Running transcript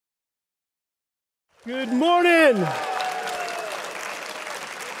Good morning.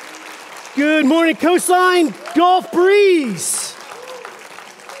 Good morning, Coastline Gulf Breeze.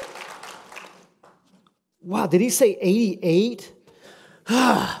 Wow, did he say 88?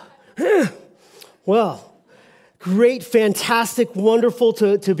 Well, great, fantastic, wonderful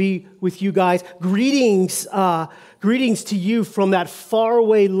to be with you guys. Greetings to you from that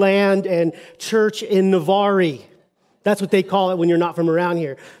faraway land and church in Navarre. That's what they call it when you're not from around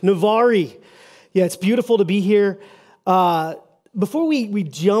here. Navarre. Yeah, it's beautiful to be here. Before we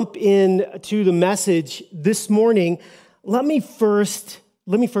jump into the message this morning, let me first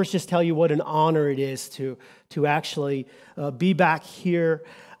just tell you what an honor it is to actually be back here,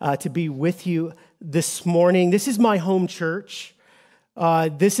 to be with you this morning. This is my home church.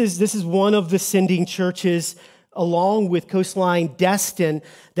 This is one of the sending churches, along with Coastline Destin,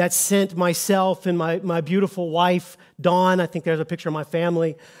 that sent myself and my beautiful wife, Dawn. I think there's a picture of my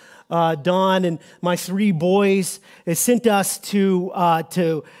family. Dawn and my three boys has sent us to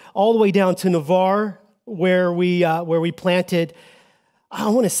all the way down to Navarre, where we planted. I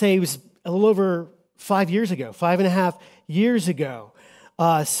want to say it was a little over 5 years ago, 5.5 years ago.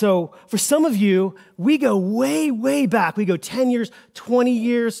 So for some of you, we go way, way back. We go 10 years, 20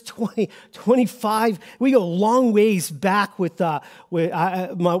 years, 25. We go long ways back with my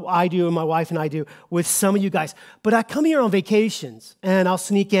wife and I do, with some of you guys. But I come here on vacations, and I'll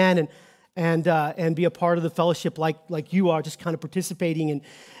sneak in and be a part of the fellowship like you are, just kind of participating.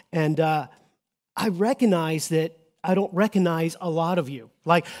 And I recognize that I don't recognize a lot of you.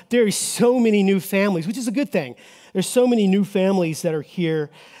 Like, there are so many new families, which is a good thing. There's so many new families that are here.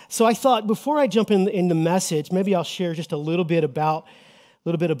 So I thought before I jump in the message, maybe I'll share just a little bit about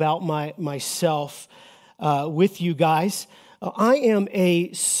myself with you guys. I am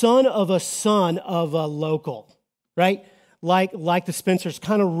a son of a local, right? Like the Spencers,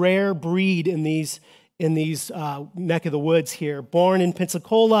 kind of rare breed in these neck of the woods here. Born in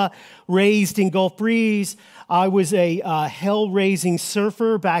Pensacola, raised in Gulf Breeze. I was a hell-raising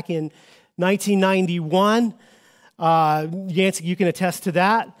surfer back in 1991. Yancey, you can attest to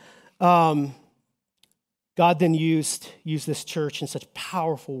that. God then used this church in such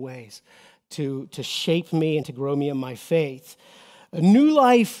powerful ways to shape me and to grow me in my faith. New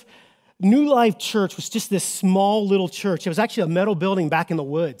Life Church was just this small little church. It was actually a metal building back in the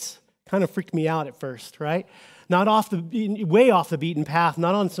woods. Kind of freaked me out at first, right? Not way off the beaten path,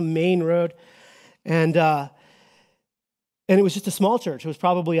 not on some main road. And it was just a small church. It was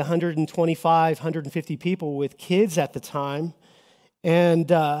probably 125, 150 people with kids at the time. And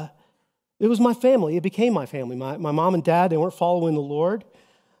it was my family. It became my family. My mom and dad, they weren't following the Lord.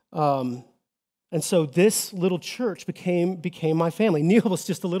 And so this little church became my family. Neil was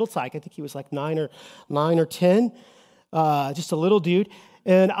just a little tyke. I think he was like 9 or 10, just a little dude.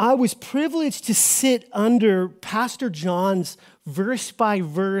 And I was privileged to sit under Pastor John's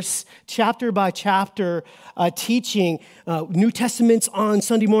verse-by-verse, chapter-by-chapter teaching, New Testaments on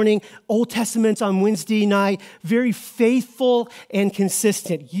Sunday morning, Old Testaments on Wednesday night, very faithful and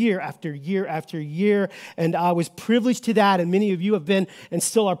consistent year after year after year. And I was privileged to that, and many of you have been and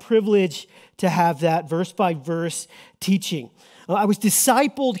still are privileged to have that verse-by-verse teaching. I was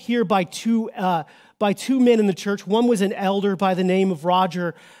discipled here by two men in the church. One was an elder by the name of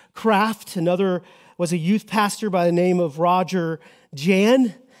Roger Kraft. Another was a youth pastor by the name of Roger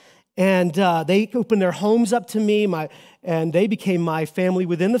Jan. And they opened their homes up to me, and they became my family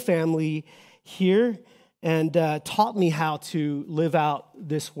within the family here, and taught me how to live out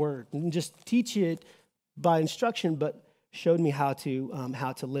this word. And just teach it by instruction, but showed me how to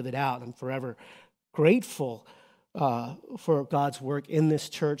live it out. I'm forever grateful for God's work in this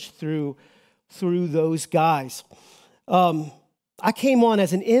church through those guys. I came on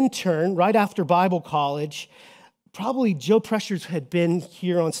as an intern right after Bible college. Probably Joe Pressures had been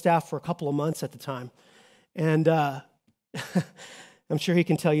here on staff for a couple of months at the time. And I'm sure he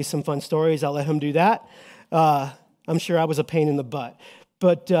can tell you some fun stories. I'll let him do that. I'm sure I was a pain in the butt.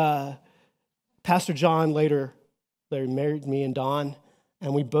 But Pastor John later married me and Dawn,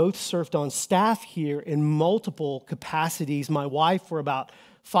 and we both served on staff here in multiple capacities. My wife for about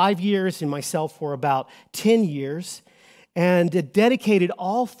 5 years and myself for about 10 years, and it dedicated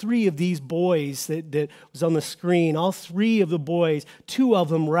all three of these boys that was on the screen, all three of the boys, two of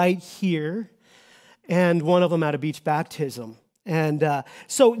them right here, and one of them at a beach baptism. And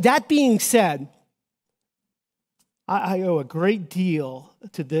so that being said, I owe a great deal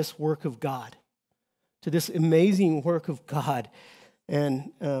to this work of God, to this amazing work of God.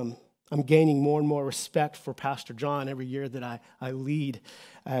 And I'm gaining more and more respect for Pastor John every year that I lead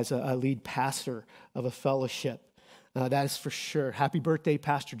as a lead pastor of a fellowship. That is for sure. Happy birthday,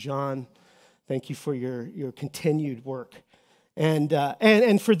 Pastor John. Thank you for your continued work.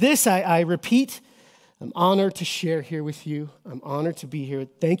 And for this, I repeat, I'm honored to share here with you. I'm honored to be here.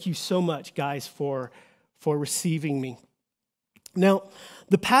 Thank you so much, guys, for receiving me. Now,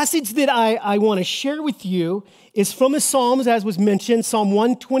 the passage that I want to share with you is from the Psalms, as was mentioned, Psalm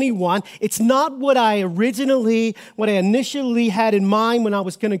 121. It's not what I initially had in mind when I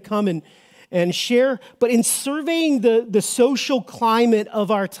was going to come and share, but in surveying the social climate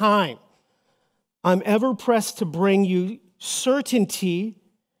of our time, I'm ever pressed to bring you certainty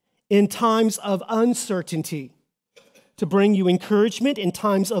in times of uncertainty, to bring you encouragement in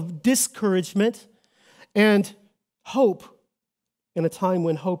times of discouragement, and hope in a time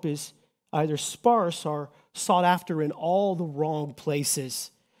when hope is either sparse or sought after in all the wrong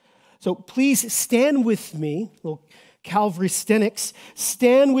places. So please stand with me, little Calvary Stenics,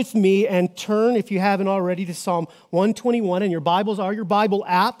 stand with me and turn, if you haven't already, to Psalm 121, and your Bibles are your Bible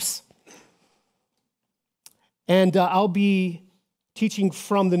apps. And I'll be teaching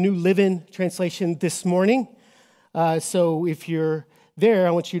from the New Living Translation this morning. So if you're there,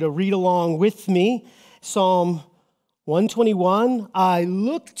 I want you to read along with me. Psalm 121, I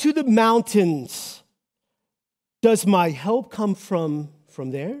look to the mountains. Does my help come from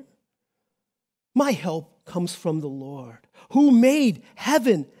there? My help comes from the Lord, who made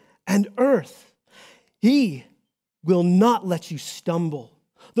heaven and earth. He will not let you stumble.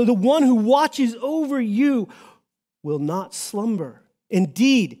 The one who watches over you will not slumber.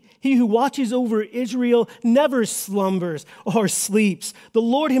 Indeed, he who watches over Israel never slumbers or sleeps. The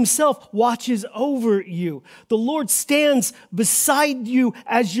Lord himself watches over you. The Lord stands beside you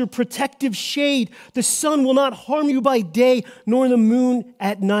as your protective shade. The sun will not harm you by day, nor the moon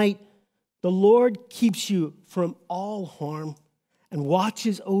at night. The Lord keeps you from all harm and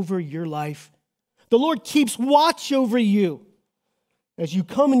watches over your life. The Lord keeps watch over you as you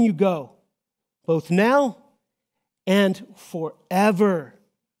come and you go, both now and forever.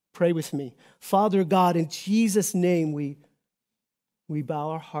 Pray with me. Father God, in Jesus' name, we bow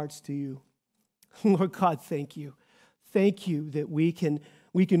our hearts to you. Lord God, thank you. Thank you that we can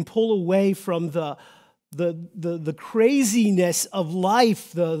pull away from the craziness of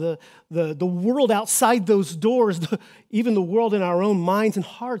life, the world outside those doors, even the world in our own minds and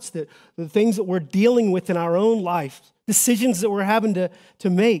hearts, the things that we're dealing with in our own life, decisions that we're having to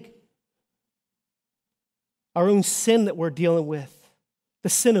make, our own sin that we're dealing with, the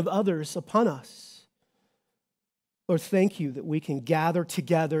sin of others upon us. Lord, thank you that we can gather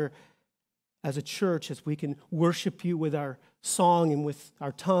together as a church, as we can worship you with our song and with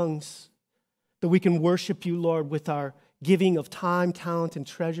our tongues, that we can worship you, Lord, with our giving of time, talent, and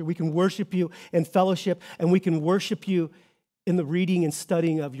treasure. We can worship you in fellowship, and we can worship you in the reading and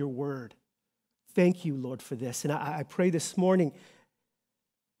studying of your word. Thank you, Lord, for this. And I pray this morning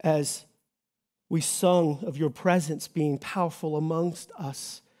as we sung of your presence being powerful amongst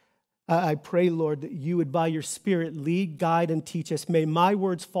us, I pray, Lord, that you would by your Spirit lead, guide, and teach us. May my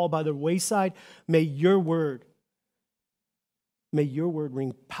words fall by the wayside. May your word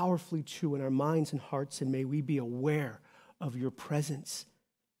ring powerfully true in our minds and hearts, and may we be aware of your presence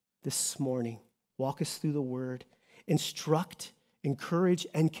this morning. Walk us through the word. Instruct, encourage,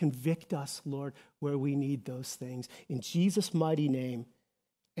 and convict us, Lord, where we need those things. In Jesus' mighty name,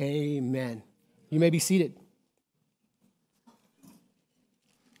 amen. You may be seated.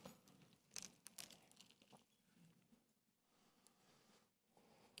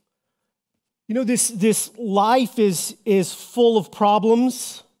 You know, this life is full of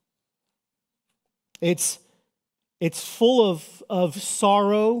problems. It's full of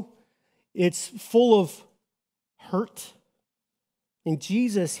sorrow. It's full of hurt. And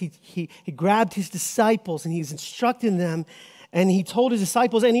Jesus, he grabbed his disciples and he's instructing them, and he told his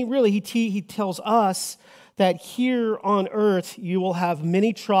disciples, and he tells us that here on earth you will have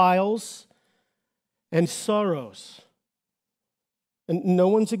many trials and sorrows. And no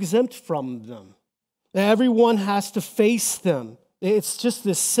one's exempt from them. Everyone has to face them. It's just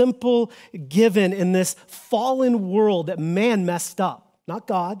this simple given in this fallen world that man messed up. Not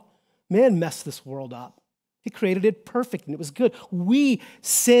God. Man messed this world up. He created it perfect and it was good. We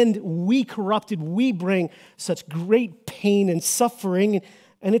sinned, we corrupted, we bring such great pain and suffering,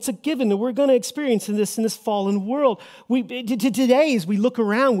 and it's a given that we're going to experience in this fallen world. Today, as we look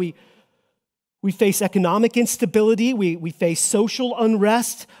around, we face economic instability, we face social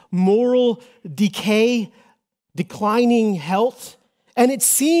unrest, moral decay, declining health, and it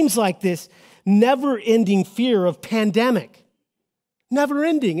seems like this never-ending fear of pandemic. Never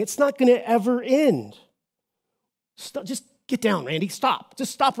ending. It's not going to ever end. Stop, just get down, Randy. Stop.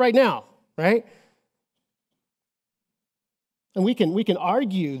 Just stop right now, right? And we can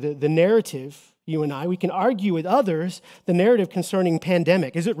argue the narrative, you and I. We can argue with others the narrative concerning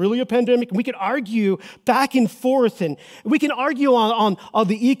pandemic. Is it really a pandemic? We can argue back and forth, and we can argue on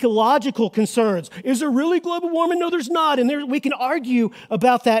the ecological concerns. Is there really global warming? No, there's not. And we can argue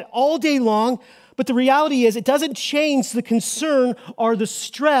about that all day long. But the reality is it doesn't change the concern or the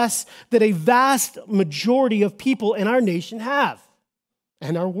stress that a vast majority of people in our nation have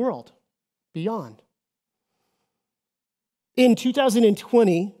and our world beyond. In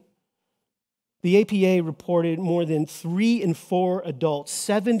 2020, the APA reported more than 3 in 4 adults,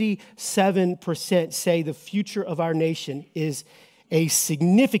 77% say the future of our nation is a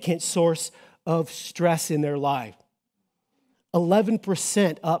significant source of stress in their life.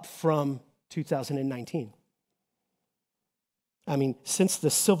 11% up from 2019. I mean, since the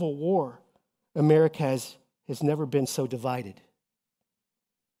Civil War, America has never been so divided.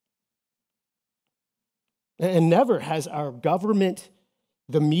 And never has our government,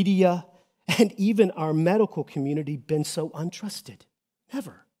 the media, and even our medical community been so untrusted.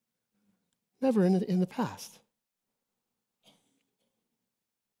 Never. Never in the past.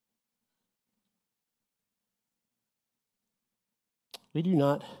 We do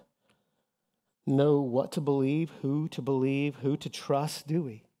not know what to believe, who to trust, do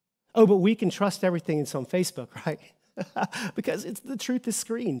we? Oh, but we can trust everything that's on Facebook, right? Because the truth is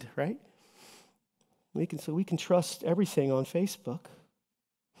screened, right? We can trust everything on Facebook.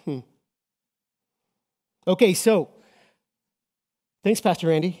 Okay, so thanks,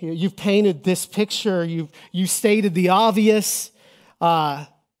 Pastor Andy. You've painted this picture. You've stated the obvious, that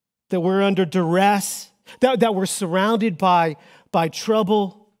we're under duress, that we're surrounded by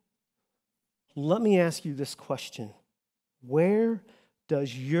trouble. Let me ask you this question. Where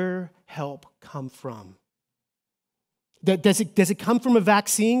does your help come from? Does it come from a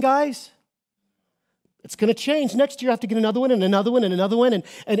vaccine, guys? It's going to change. Next year, you have to get another one and another one and another one. And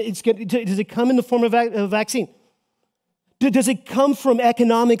does it come in the form of a vaccine? Does it come from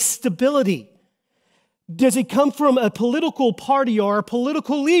economic stability? Does it come from a political party or a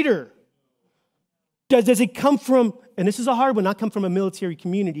political leader? Does it come from, and this is a hard one, not come from a military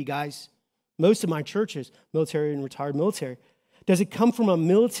community, guys. Most of my churches, military and retired military. Does it come from a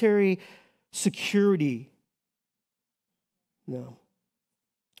military security? No.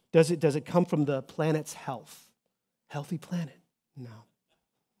 Does it come from the planet's health? Healthy planet? No.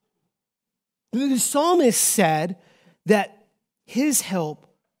 The psalmist said that his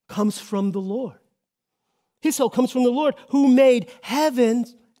help comes from the Lord. His help comes from the Lord who made heaven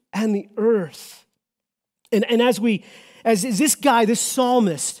and the earth. And as this guy, this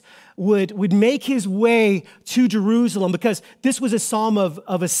psalmist, would make his way to Jerusalem, because this was a psalm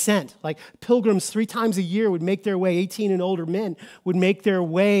of ascent. Like pilgrims 3 times a year would make their way, 18 and older men would make their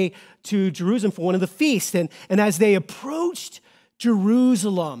way to Jerusalem for one of the feasts. And as they approached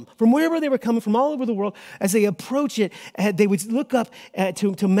Jerusalem, from wherever they were coming from, all over the world, as they approach it, they would look up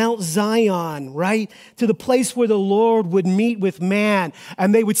to Mount Zion, right? To the place where the Lord would meet with man.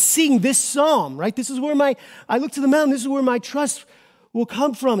 And they would sing this psalm, right? This is where I look to the mountain, this is where my trust will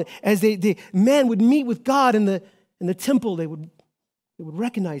come from. As the man would meet with God in the temple, they would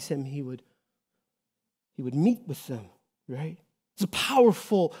recognize him. He would meet with them, right? It's a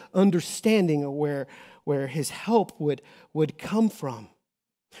powerful understanding of where his help would come from.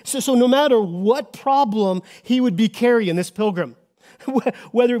 So no matter what problem he would be carrying, this pilgrim,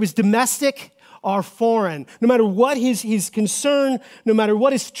 whether it was domestic or foreign, no matter what his concern, no matter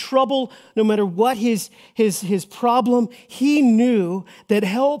what his trouble, no matter what his problem, he knew that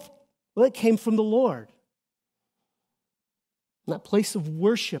help, it came from the Lord. And that place of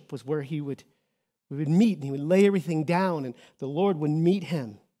worship was where we would meet, and he would lay everything down, and the Lord would meet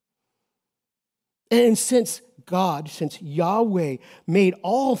him. And since Yahweh made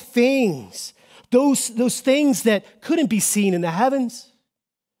all things, those things that couldn't be seen in the heavens,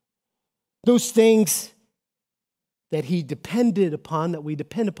 those things that he depended upon, that we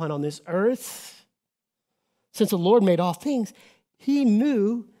depend upon on this earth, since the Lord made all things, he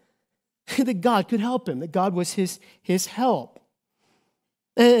knew that God could help him, that God was his help.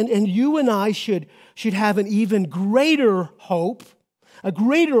 And you and I should have an even greater hope,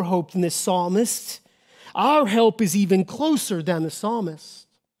 than this psalmist. Our help is even closer than the psalmist.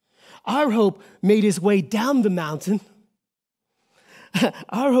 Our hope made his way down the mountain.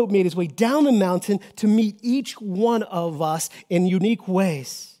 Our hope made his way down the mountain to meet each one of us in unique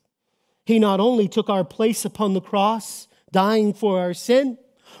ways. He not only took our place upon the cross, dying for our sin,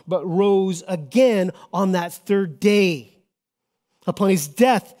 but rose again on that 3rd day. Upon his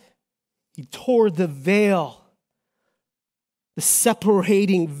death, he tore the veil, the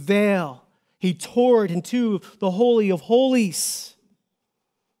separating veil. He tore it into the Holy of Holies,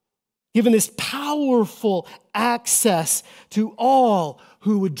 giving this powerful access to all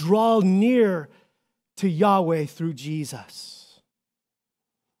who would draw near to Yahweh through Jesus.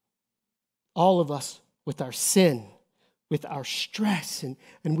 All of us with our sin, with our stress,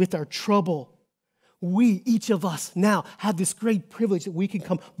 and with our trouble, we, each of us now, have this great privilege that we can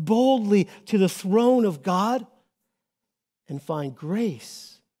come boldly to the throne of God and find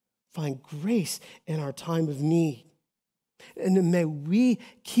grace in our time of need. And may we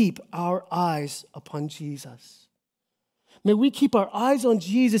keep our eyes upon Jesus. May we keep our eyes on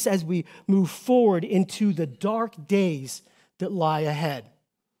Jesus as we move forward into the dark days that lie ahead.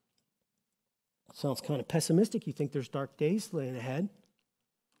 Sounds kind of pessimistic. You think there's dark days laying ahead?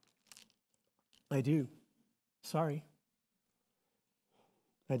 I do. Sorry.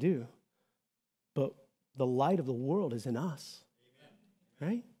 I do. But the light of the world is in us.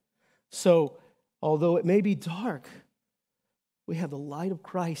 Right? So, although it may be dark, we have the light of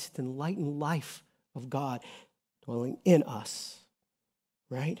Christ and light and life of God dwelling in us.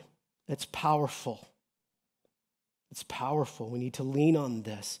 Right? That's powerful. It's powerful. We need to lean on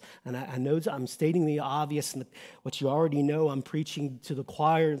this. And I know I'm stating the obvious and what you already know. I'm preaching to the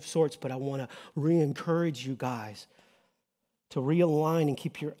choir of sorts, but I want to re-encourage you guys to realign and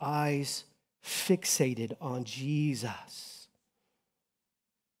keep your eyes fixated on Jesus.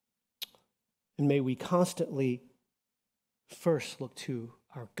 And may we constantly first look to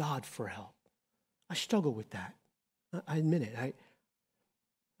our God for help. I struggle with that. I admit it.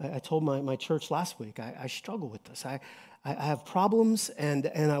 I told my church last week, I struggle with this. I have problems, and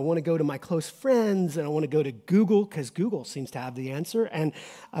I want to go to my close friends, and I want to go to Google, because Google seems to have the answer, and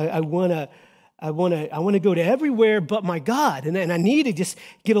I want to go to everywhere but my God, and I need to just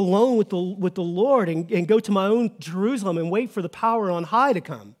get alone with the Lord and go to my own Jerusalem and wait for the power on high to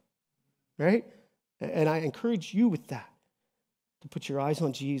come, right? And I encourage you with that, to put your eyes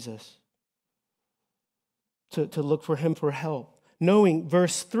on Jesus, to look for him for help. Knowing,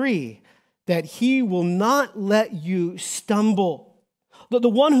 verse 3, that he will not let you stumble. The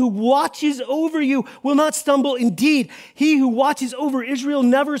one who watches over you will not stumble. Indeed, he who watches over Israel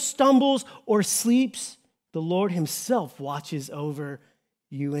never stumbles or sleeps. The Lord himself watches over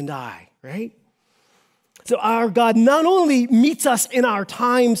you and I, right? So our God not only meets us in our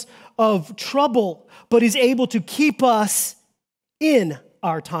times of trouble, but is able to keep us in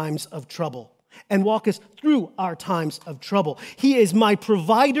our times of trouble and walk us through our times of trouble. He is my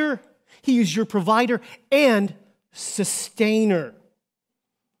provider. He is your provider and sustainer.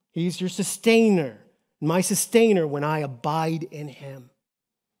 He's your sustainer, my sustainer when I abide in him.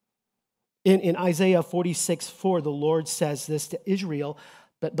 In Isaiah 46:4, the Lord says this to Israel,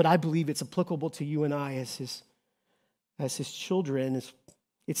 but I believe it's applicable to you and I as his children.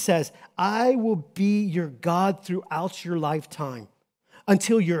 It says, I will be your God throughout your lifetime,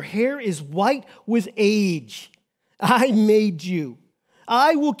 until your hair is white with age. I made you.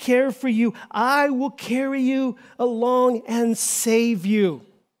 I will care for you. I will carry you along and save you.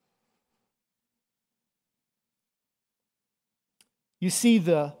 You see,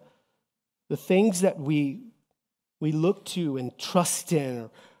 the things that we look to and trust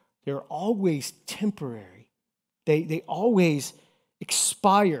in, they're always temporary. They always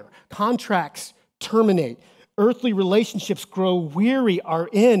expire. Contracts terminate. Earthly relationships grow weary, our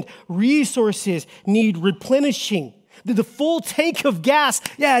end. Resources need replenishing. The full tank of gas,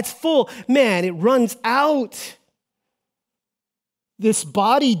 yeah, it's full. Man, it runs out. This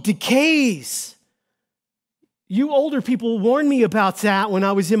body decays. You older people warned me about that when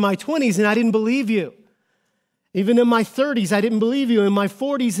I was in my 20s, and I didn't believe you. Even in my 30s, I didn't believe you. In my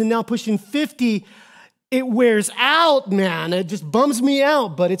 40s and now pushing 50, it wears out, man. It just bums me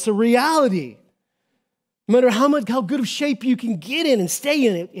out, but it's a reality. No matter how good of shape you can get in and stay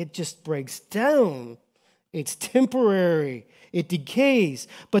in, it just breaks down. It's temporary. It decays.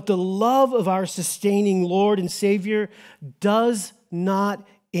 But the love of our sustaining Lord and Savior does not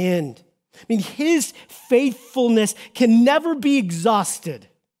end. I mean, his faithfulness can never be exhausted.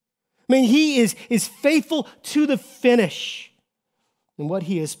 I mean, he is faithful to the finish. And what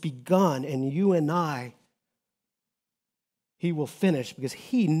he has begun, and you and I, he will finish, because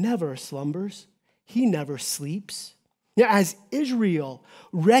he never slumbers. He never sleeps. Now, as Israel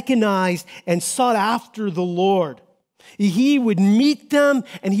recognized and sought after the Lord, he would meet them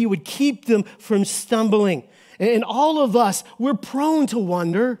and he would keep them from stumbling. And all of us, we're prone to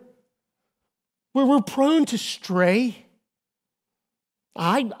wander. We're prone to stray.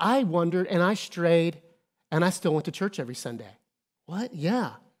 I wandered and I strayed, and I still went to church every Sunday. What?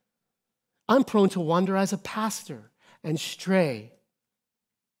 Yeah. I'm prone to wander as a pastor and stray.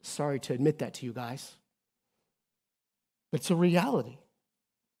 Sorry to admit that to you guys. But it's a reality.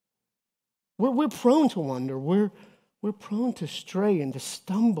 We're prone to wonder. We're prone to stray and to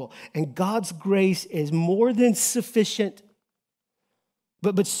stumble. And God's grace is more than sufficient.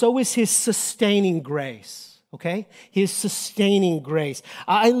 But so is his sustaining grace, okay? His sustaining grace.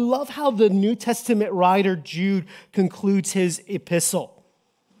 I love how the New Testament writer Jude concludes his epistle.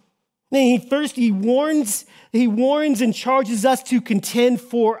 First, he warns and charges us to contend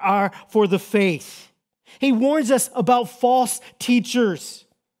for the faith. He warns us about false teachers.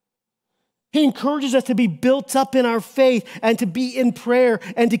 He encourages us to be built up in our faith and to be in prayer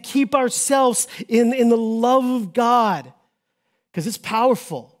and to keep ourselves in the love of God, because it's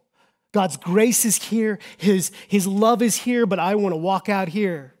powerful. God's grace is here. His love is here, but I want to walk out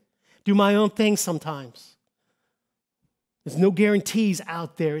here, do my own thing sometimes. There's no guarantees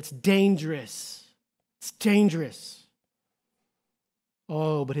out there. It's dangerous. It's dangerous.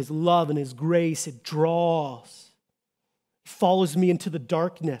 Oh, but his love and his grace, it draws. It follows me into the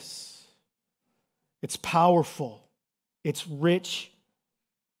darkness. It's powerful. It's rich.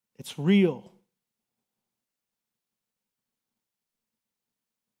 It's real.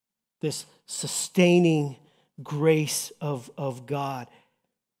 This sustaining grace of God.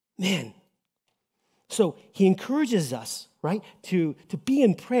 Man. So he encourages us, right, to be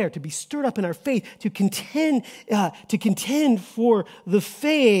in prayer, to be stirred up in our faith, to contend for the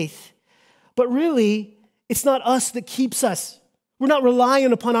faith. But really, it's not us that keeps us. We're not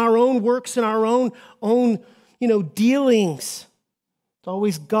relying upon our own works and our own dealings. It's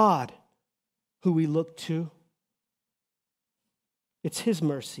always God who we look to. It's his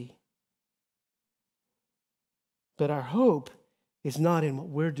mercy. But our hope is not in what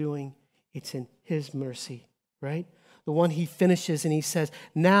we're doing. It's in his mercy, right? The one he finishes and he says,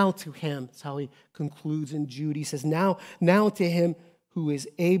 now to him. That's how he concludes in Jude. He says, now to him who is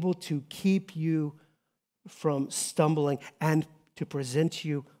able to keep you from stumbling and to present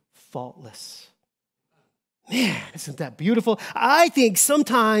you faultless. Man, isn't that beautiful? I think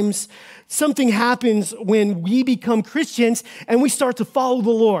sometimes something happens when we become Christians and we start to follow the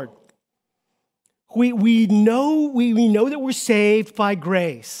Lord. We know that we're saved by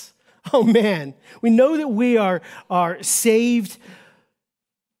grace. Oh man, we know that we are saved,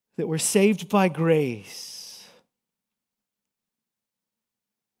 that we're saved by grace.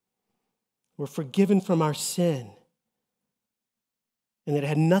 We're forgiven from our sin. And that it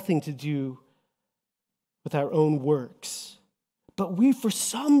had nothing to do with our own works. But for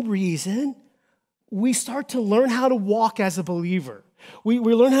some reason, we start to learn how to walk as a believer. We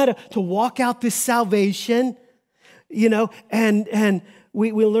learn how to walk out this salvation, and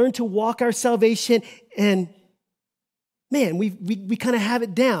we learn to walk our salvation, and man, we kind of have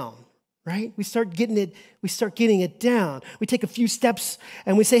it down, right? We start getting it down. We take a few steps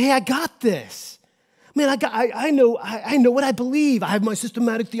and we say, hey, I got this. Man, I know what I believe. I have my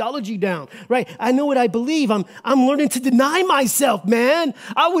systematic theology down, right? I know what I believe. I'm learning to deny myself, man.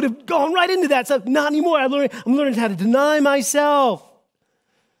 I would have gone right into that stuff. Not anymore. I'm learning how to deny myself.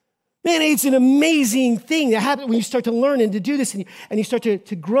 Man, it's an amazing thing that happens when you start to learn and to do this, and you start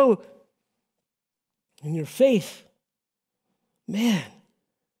to grow in your faith. Man,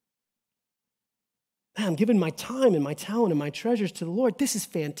 I'm giving my time and my talent and my treasures to the Lord. This is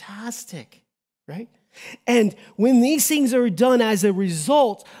fantastic, right? And when these things are done as a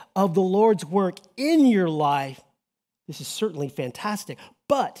result of the Lord's work in your life, this is certainly fantastic.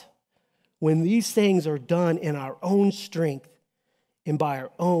 But when these things are done in our own strength and by our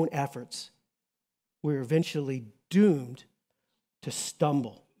own efforts, we're eventually doomed to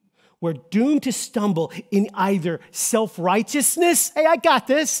stumble. We're doomed to stumble in either self-righteousness, hey, I got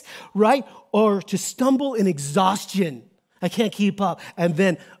this, right? Or to stumble in exhaustion. I can't keep up. And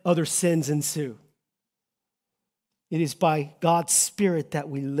then other sins ensue. It is by God's Spirit that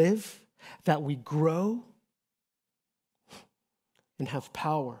we live, that we grow, and have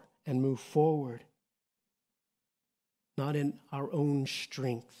power and move forward. Not in our own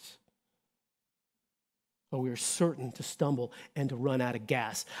strength. But we are certain to stumble and to run out of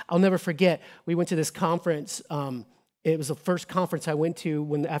gas. I'll never forget, we went to this conference. It was the first conference I went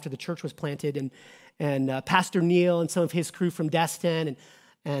to after the church was planted, and Pastor Neil and some of his crew from Destin,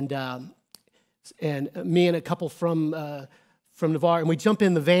 and me and a couple from Navarre, and we jump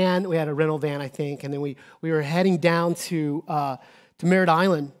in the van. We had a rental van, I think, and then we were heading down to Merritt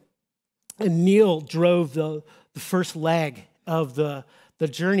Island, and Neil drove the first leg of the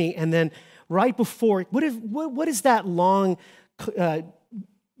journey, and then right before, what is that long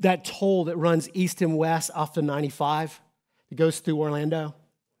that toll that runs east and west off the 95? It goes through Orlando.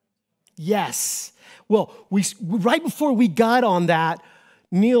 Yes. Well, right before we got on that,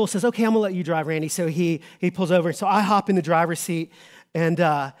 Neil says, okay, I'm going to let you drive, Randy. So he pulls over. So I hop in the driver's seat,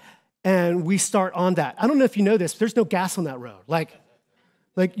 and we start on that. I don't know if you know this, but there's no gas on that road. Like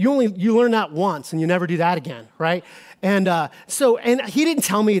you learn that once, and you never do that again, right? And he didn't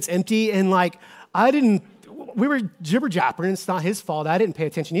tell me it's empty, and we were jibber-jabbering. It's not his fault. I didn't pay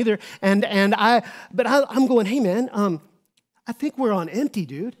attention either. But I'm going, hey, man, I think we're on empty,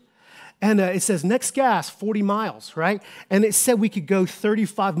 dude. And it says, next gas, 40 miles, right? And it said we could go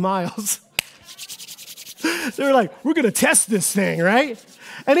 35 miles. They were like, we're going to test this thing, right?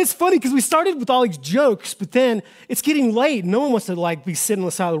 And it's funny because we started with all these jokes, but then it's getting late. No one wants to be sitting on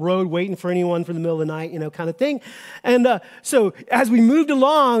the side of the road waiting for anyone for the middle of the night, kind of thing. And so as we moved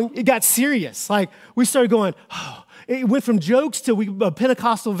along, it got serious. We started going, oh, it went from jokes to a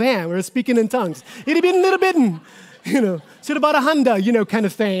Pentecostal van. We were speaking in tongues. It'd been a little bit, said about a Honda, kind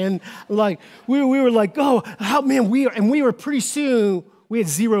of thing. And we were like, oh, how, man, we were pretty soon, we had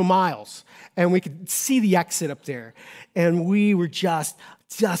 0 miles. And we could see the exit up there. And we were just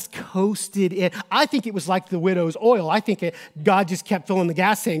coasted in. I think it was like the widow's oil. I think God just kept filling the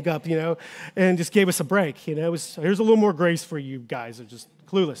gas tank up, and just gave us a break. Here's a little more grace for you guys. They're just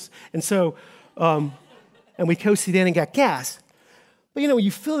clueless. And so, and we coasted in and got gas. But, when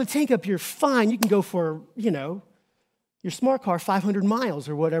you fill the tank up, you're fine. You can go for, your smart car 500 miles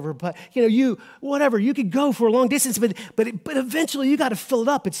or whatever. But, you could go for a long distance, but eventually you got to fill it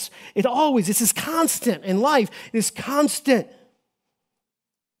up. This is constant in life. It is constant.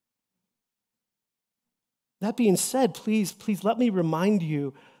 That being said, please let me remind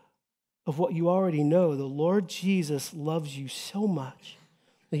you of what you already know. The Lord Jesus loves you so much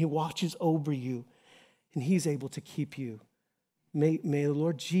that he watches over you and he's able to keep you. May the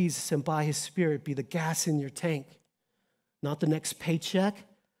Lord Jesus and by his Spirit be the gas in your tank. Not the next paycheck,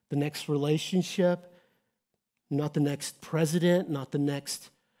 the next relationship, not the next president, not the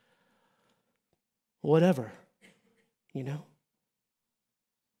next whatever, May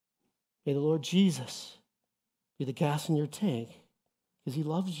the Lord Jesus be the gas in your tank because he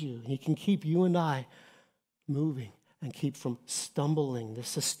loves you. He can keep you and I moving and keep from stumbling, the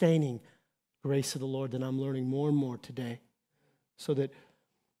sustaining grace of the Lord that I'm learning more and more today. So that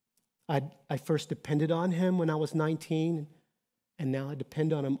I first depended on him when I was 19, and now I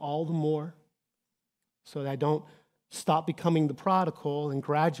depend on him all the more so that I don't stop becoming the prodigal and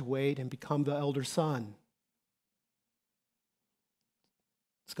graduate and become the elder son.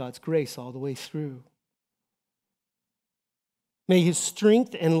 It's God's grace all the way through. May his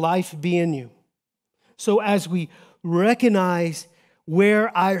strength and life be in you. So as we recognize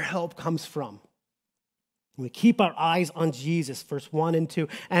where our help comes from, we keep our eyes on Jesus, verse 1 and 2,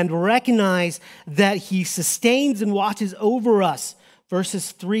 and recognize that he sustains and watches over us,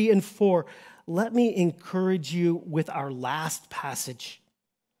 verses 3 and 4. Let me encourage you with our last passage,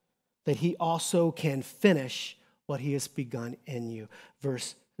 that he also can finish what he has begun in you.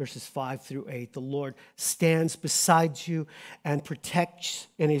 Verses 5 through 8. The Lord stands beside you and protects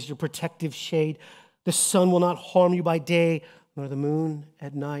and is your protective shade. The sun will not harm you by day, nor the moon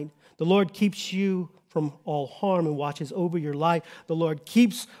at night. The Lord keeps you from all harm and watches over your life. The Lord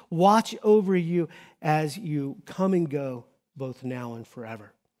keeps watch over you as you come and go, both now and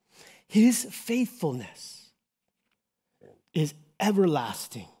forever. His faithfulness is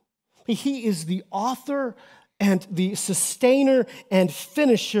everlasting. He is the author and the sustainer and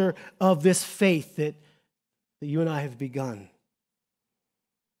finisher of this faith that you and I have begun.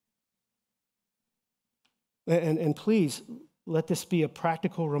 And please, let this be a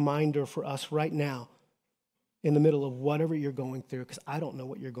practical reminder for us right now in the middle of whatever you're going through, because I don't know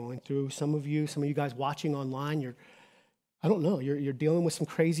what you're going through. Some of you guys watching online, I don't know, you're dealing with some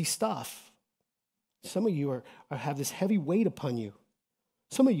crazy stuff. Some of you have this heavy weight upon you.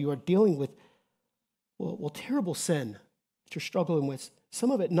 Some of you are dealing with, terrible sin that you're struggling with. Some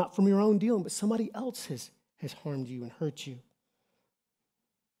of it not from your own dealing, but somebody else has harmed you and hurt you.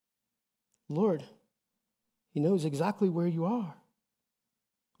 Lord, he knows exactly where you are.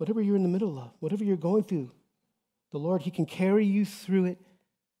 Whatever you're in the middle of, whatever you're going through, the Lord, he can carry you through it.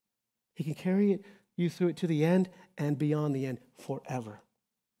 He can carry you through it to the end and beyond the end forever.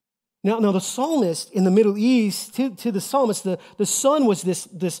 Now the psalmist in the Middle East, to the psalmist, the sun was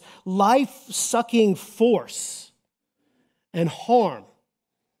this life-sucking force and harm.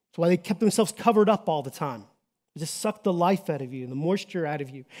 That's why they kept themselves covered up all the time. It just sucked the life out of you and the moisture out of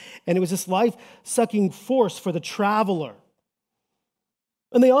you. And it was this life-sucking force for the traveler.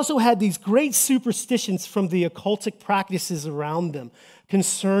 And they also had these great superstitions from the occultic practices around them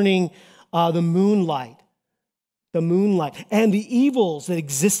concerning the moonlight, and the evils that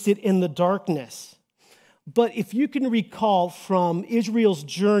existed in the darkness. But if you can recall from Israel's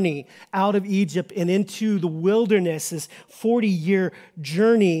journey out of Egypt and into the wilderness, this 40-year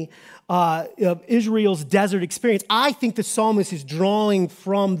journey of Israel's desert experience, I think the psalmist is drawing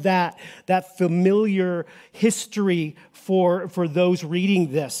from that familiar history for those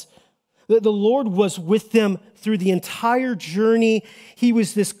reading this. The Lord was with them through the entire journey. He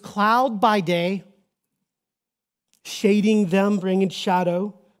was this cloud by day, shading them, bringing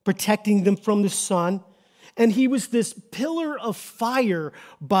shadow, protecting them from the sun. And he was this pillar of fire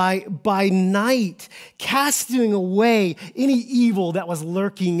by night, casting away any evil that was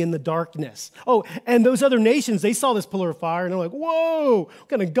lurking in the darkness. Oh, and those other nations, they saw this pillar of fire, and they're like, whoa, what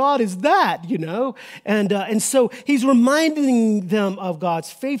kind of God is that, you know? And so he's reminding them of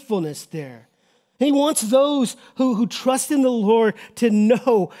God's faithfulness there. And he wants those who trust in the Lord to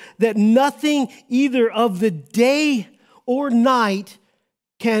know that nothing either of the day or night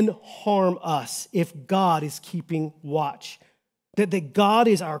can harm us if God is keeping watch. That God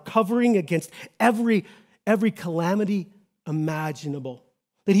is our covering against every calamity imaginable.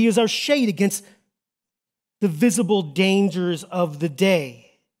 That he is our shade against the visible dangers of the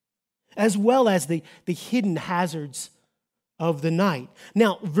day, as well as the hidden hazards of the night.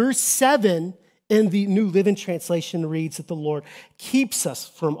 Now, verse 7 in the New Living Translation reads that the Lord keeps us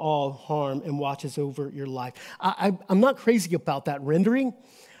from all harm and watches over your life. I'm not crazy about that rendering.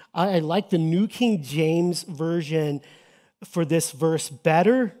 I like the New King James Version for this verse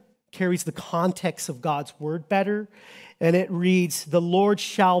better, carries the context of God's word better, and it reads, the Lord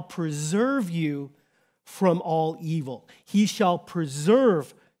shall preserve you from all evil. He shall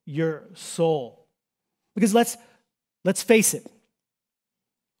preserve your soul. Because let's face it,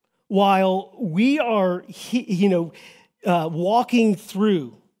 while we are, walking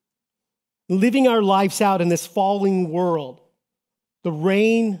through, living our lives out in this falling world, the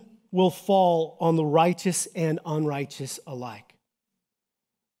rain will fall on the righteous and unrighteous alike.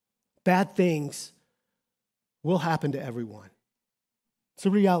 Bad things will happen to everyone. It's a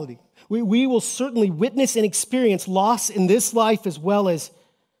reality. We will certainly witness and experience loss in this life as well as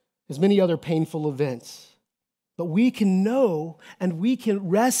many other painful events. But we can know and we can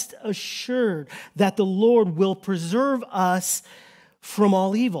rest assured that the Lord will preserve us from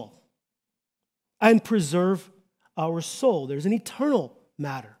all evil and preserve our soul. There's an eternal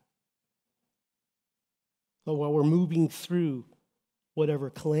matter. But while we're moving through whatever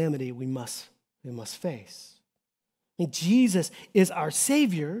calamity we must face. And Jesus is our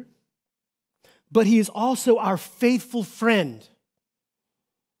Savior, but he is also our faithful friend.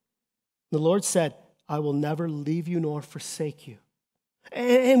 The Lord said, I will never leave you nor forsake you.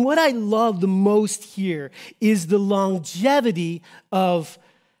 And what I love the most here is the longevity of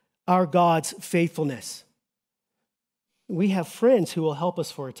our God's faithfulness. We have friends who will help us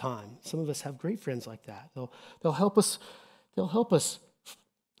for a time. Some of us have great friends like that. They'll help us. They'll help us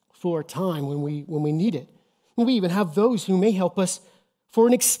for a time when we need it. And we even have those who may help us for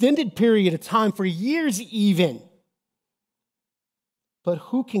an extended period of time, for years even. But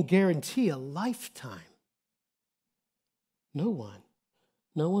who can guarantee a lifetime? No one.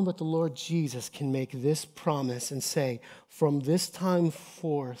 No one but the Lord Jesus can make this promise and say, from this time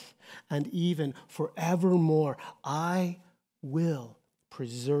forth and even forevermore, I will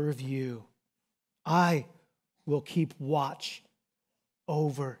preserve you. I will keep watch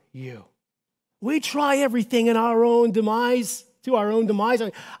over you. We try everything in our own demise, to our own demise.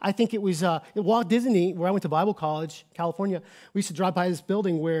 I think it was Walt Disney, where I went to Bible college, California. We used to drive by this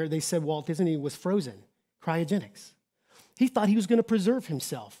building where they said Walt Disney was frozen, cryogenics. He thought he was going to preserve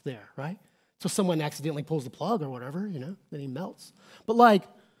himself there, right? So someone accidentally pulls the plug or whatever, then he melts. But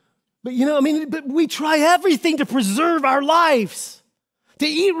we try everything to preserve our lives, to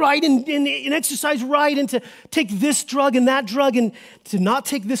eat right and exercise right and to take this drug and that drug and to not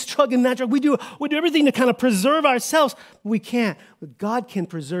take this drug and that drug. We do everything to kind of preserve ourselves. We can't. But God can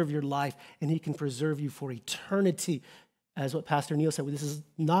preserve your life, and he can preserve you for eternity. As what Pastor Neil said, this is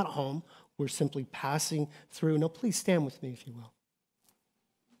not home. We're simply passing through. Now, please stand with me, if you will.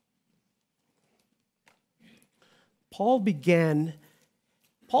 Paul began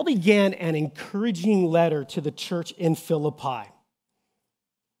an encouraging letter to the church in Philippi.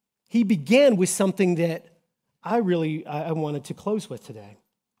 He began with something that I wanted to close with today.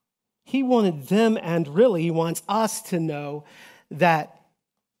 He wanted them, and really he wants us to know that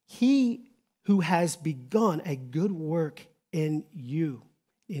he who has begun a good work in you,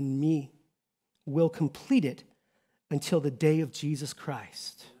 in me, will complete it until the day of Jesus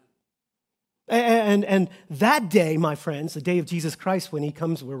Christ. And that day, my friends, the day of Jesus Christ, when he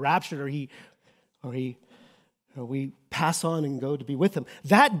comes, we're raptured, or he we pass on and go to be with him.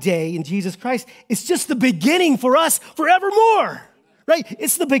 That day in Jesus Christ is just the beginning for us forevermore, right?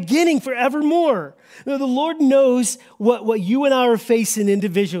 It's the beginning forevermore. The Lord knows what you and I are facing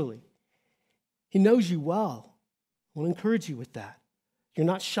individually. He knows you well. I want to encourage you with that. You're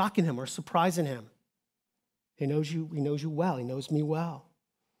not shocking him or surprising him. He knows you well. He knows me well.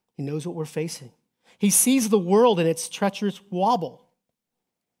 He knows what we're facing. He sees the world in its treacherous wobble.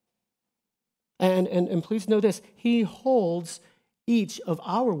 And please know this, he holds each of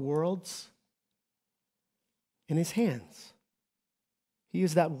our worlds in his hands. He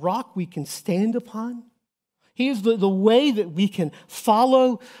is that rock we can stand upon. He is the way that we can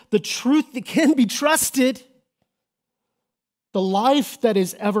follow, the truth that can be trusted, the life that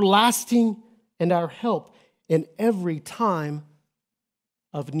is everlasting, and our help in every time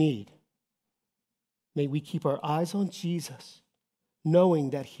of need. May we keep our eyes on Jesus,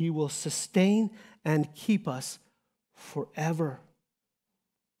 knowing that he will sustain and keep us forever.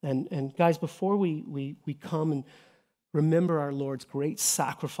 And guys, before we come and remember our Lord's great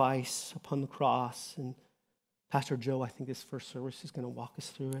sacrifice upon the cross, and Pastor Joe, I think this first service is going to walk us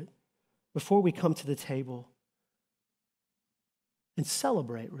through it. Before we come to the table and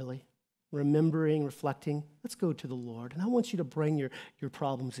celebrate, really, remembering, reflecting, let's go to the Lord. And I want you to bring your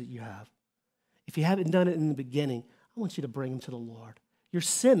problems that you have. If you haven't done it in the beginning, I want you to bring them to the Lord. Your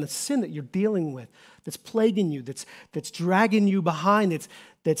sin, the sin that you're dealing with, that's plaguing you, that's dragging you behind,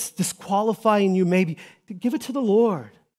 that's disqualifying you maybe, give it to the Lord.